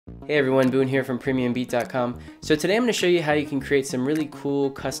Hey everyone, Boone here from PremiumBeat.com. So today I'm going to show you how you can create some really cool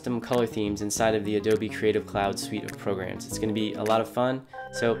custom color themes inside of the Adobe Creative Cloud suite of programs. It's going to be a lot of fun,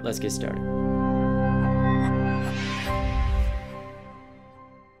 so let's get started.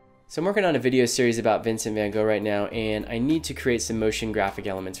 So I'm working on a video series about Vincent van Gogh right now, and I need to create some motion graphic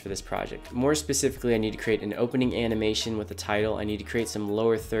elements for this project. More specifically, I need to create an opening animation with a title, I need to create some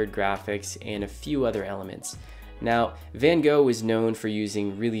lower third graphics, and a few other elements. Now, Van Gogh is known for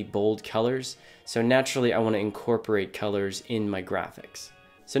using really bold colors, so naturally I want to incorporate colors in my graphics.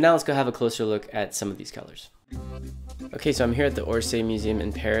 So now let's go have a closer look at some of these colors. Okay, so I'm here at the Orsay Museum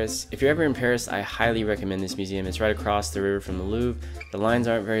in Paris. If you're ever in Paris, I highly recommend this museum. It's right across the river from the Louvre. The lines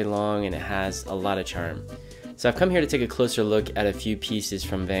aren't very long and it has a lot of charm. So I've come here to take a closer look at a few pieces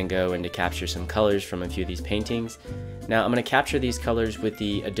from Van Gogh and to capture some colors from a few of these paintings. Now I'm going to capture these colors with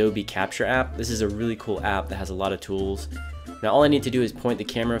the Adobe Capture app. This is a really cool app that has a lot of tools. Now all I need to do is point the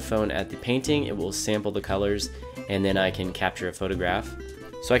camera phone at the painting, it will sample the colors, and then I can capture a photograph.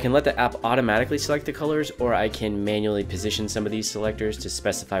 So I can let the app automatically select the colors, or I can manually position some of these selectors to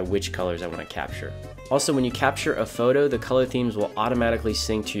specify which colors I want to capture. Also, when you capture a photo, the color themes will automatically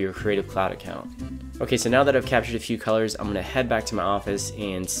sync to your Creative Cloud account. Okay, so now that I've captured a few colors, I'm going to head back to my office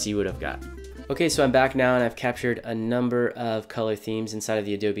and see what I've got. Okay, so I'm back now and I've captured a number of color themes inside of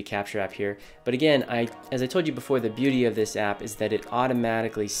the Adobe Capture app here. But again, as I told you before, the beauty of this app is that it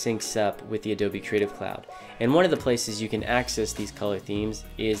automatically syncs up with the Adobe Creative Cloud. And one of the places you can access these color themes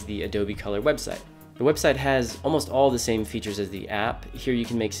is the Adobe Color website. The website has almost all the same features as the app. Here you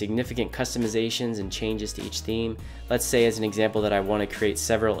can make significant customizations and changes to each theme. Let's say as an example that I want to create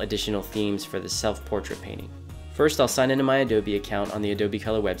several additional themes for the self-portrait painting. First, I'll sign into my Adobe account on the Adobe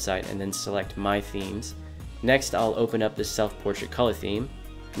Color website and then select My Themes. Next, I'll open up the self-portrait color theme.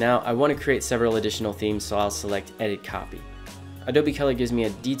 Now, I want to create several additional themes, so I'll select Edit Copy. Adobe Color gives me a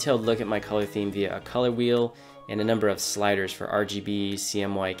detailed look at my color theme via a color wheel and a number of sliders for RGB,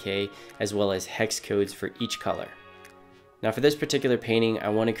 CMYK, as well as hex codes for each color. Now, for this particular painting, I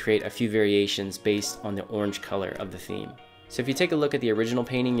want to create a few variations based on the orange color of the theme. So if you take a look at the original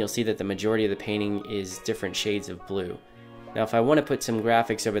painting, you'll see that the majority of the painting is different shades of blue. Now if I want to put some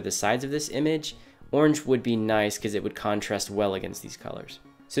graphics over the sides of this image, orange would be nice because it would contrast well against these colors.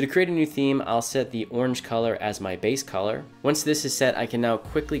 So to create a new theme, I'll set the orange color as my base color. Once this is set, I can now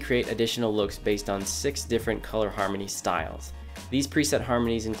quickly create additional looks based on 6 different color harmony styles. These preset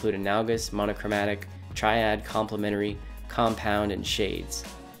harmonies include analogous, monochromatic, triad, complementary, compound, and shades.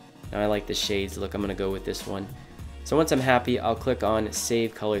 Now I like the shades look, I'm going to go with this one. So once I'm happy, I'll click on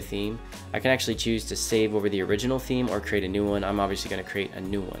Save Color Theme. I can actually choose to save over the original theme or create a new one. I'm obviously going to create a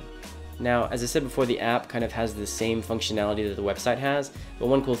new one. Now, as I said before, the app kind of has the same functionality that the website has, but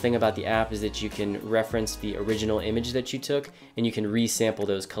one cool thing about the app is that you can reference the original image that you took and you can resample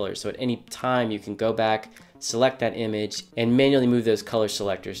those colors. So at any time you can go back, select that image, and manually move those color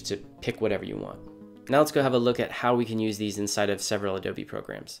selectors to pick whatever you want. Now let's go have a look at how we can use these inside of several Adobe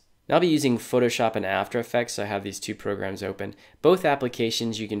programs. Now I'll be using Photoshop and After Effects, so I have these two programs open. Both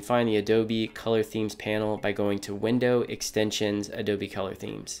applications, you can find the Adobe Color Themes panel by going to Window, Extensions, Adobe Color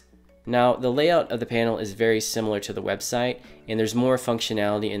Themes. Now the layout of the panel is very similar to the website, and there's more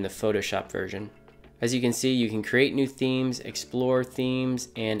functionality in the Photoshop version. As you can see, you can create new themes, explore themes,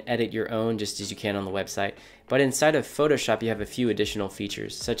 and edit your own just as you can on the website. But inside of Photoshop, you have a few additional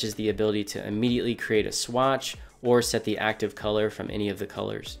features, such as the ability to immediately create a swatch or set the active color from any of the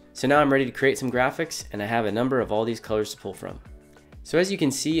colors. So now I'm ready to create some graphics, and I have a number of all these colors to pull from. So as you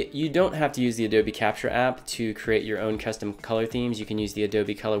can see, you don't have to use the Adobe Capture app to create your own custom color themes. You can use the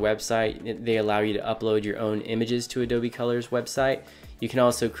Adobe Color website. They allow you to upload your own images to Adobe Color's website. You can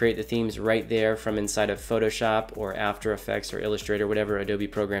also create the themes right there from inside of Photoshop or After Effects or Illustrator, whatever Adobe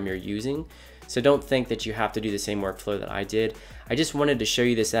program you're using. So don't think that you have to do the same workflow that I did. I just wanted to show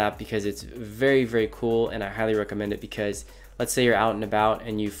you this app because it's very, very cool, and I highly recommend it because let's say you're out and about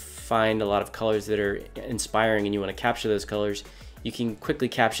and you find a lot of colors that are inspiring and you want to capture those colors. You can quickly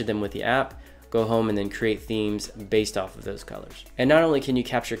capture them with the app, go home, and then create themes based off of those colors. And not only can you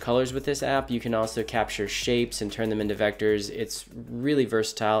capture colors with this app, you can also capture shapes and turn them into vectors. It's really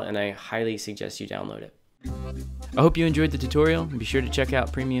versatile, and I highly suggest you download it. I hope you enjoyed the tutorial, and be sure to check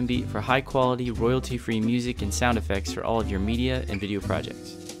out PremiumBeat for high quality, royalty-free music and sound effects for all of your media and video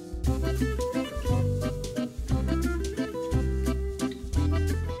projects.